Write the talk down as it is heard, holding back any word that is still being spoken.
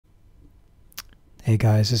Hey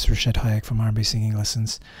guys, this is Rashad Hayek from RnB Singing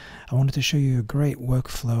Lessons. I wanted to show you a great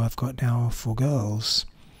workflow I've got now for girls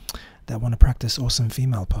that want to practice awesome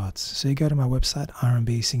female parts. So you go to my website,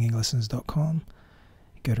 rnbsinginglessons.com,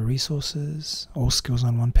 you go to resources, all skills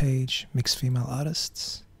on one page, mixed female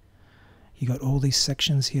artists. You got all these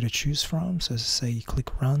sections here to choose from. So say you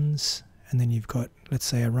click runs, and then you've got, let's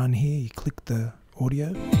say, a run here, you click the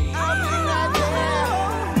audio.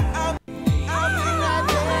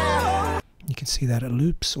 You can see that it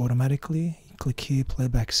loops automatically. You click here,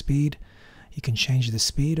 playback speed. You can change the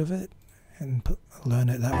speed of it and learn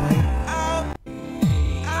it that way.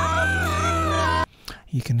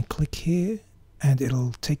 You can click here and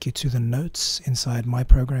it'll take you to the notes inside my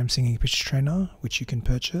program Singing Pitch Trainer, which you can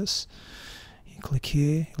purchase. You click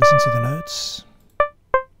here, listen to the notes.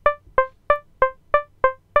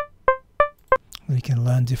 You can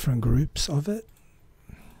learn different groups of it.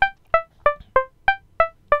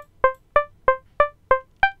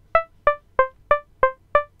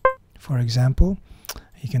 For example,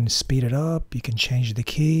 you can speed it up, you can change the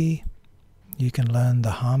key, you can learn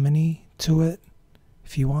the harmony to it.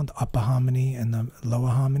 If you want, the upper harmony and the lower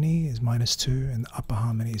harmony is -2 and the upper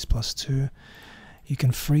harmony is +2. You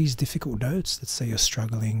can freeze difficult notes. Let's say you're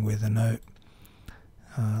struggling with a note.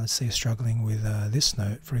 Let's say you're struggling with this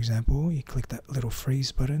note, for example. You click that little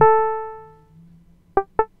freeze button.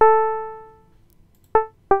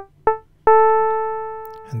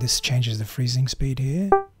 And this changes the freezing speed here.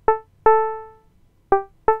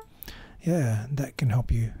 Yeah, that can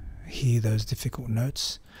help you hear those difficult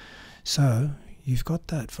notes. So you've got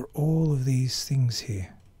that for all of these things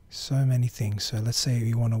here. So many things. So let's say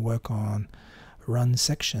you want to work on run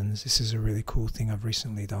sections. This is a really cool thing I've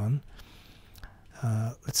recently done.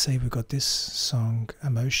 Let's say we've got this song,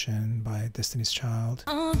 Emotion by Destiny's Child.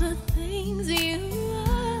 All the things you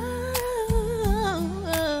are,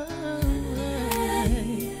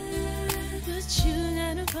 but you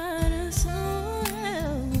never find a soul.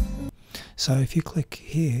 So if you click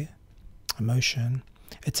here, Emotion,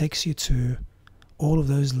 it takes you to all of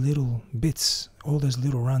those little bits, all those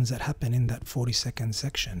little runs that happen in that 40-second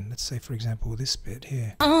section. Let's say, for example, this bit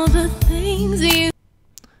here. All the things you...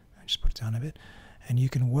 I just put it down a bit. And you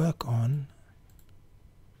can work on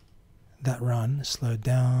that run, slow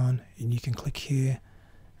down, and you can click here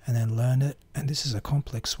and then learn it. And this is a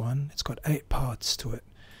complex one. It's got 8 parts to it.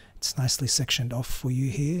 It's nicely sectioned off for you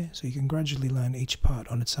here, so you can gradually learn each part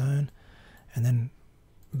on its own and then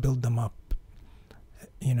build them up,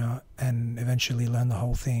 you know, and eventually learn the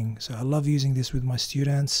whole thing. So I love using this with my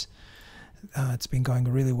students. It's been going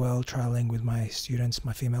really well, trialing with my students,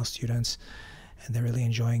 my female students, and they're really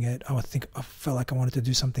enjoying it. I felt like I wanted to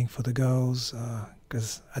do something for the girls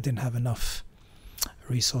because I didn't have enough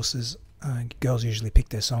resources. Girls usually pick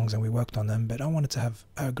their songs and we worked on them, but I wanted to have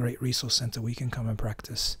a great resource center where you can come and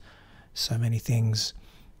practice so many things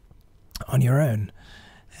on your own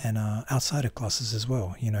and outside of classes as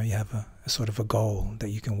well. You know, you have a sort of a goal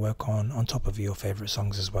that you can work on top of your favorite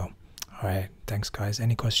songs as well. All right, thanks guys.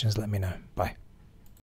 Any questions, let me know. Bye.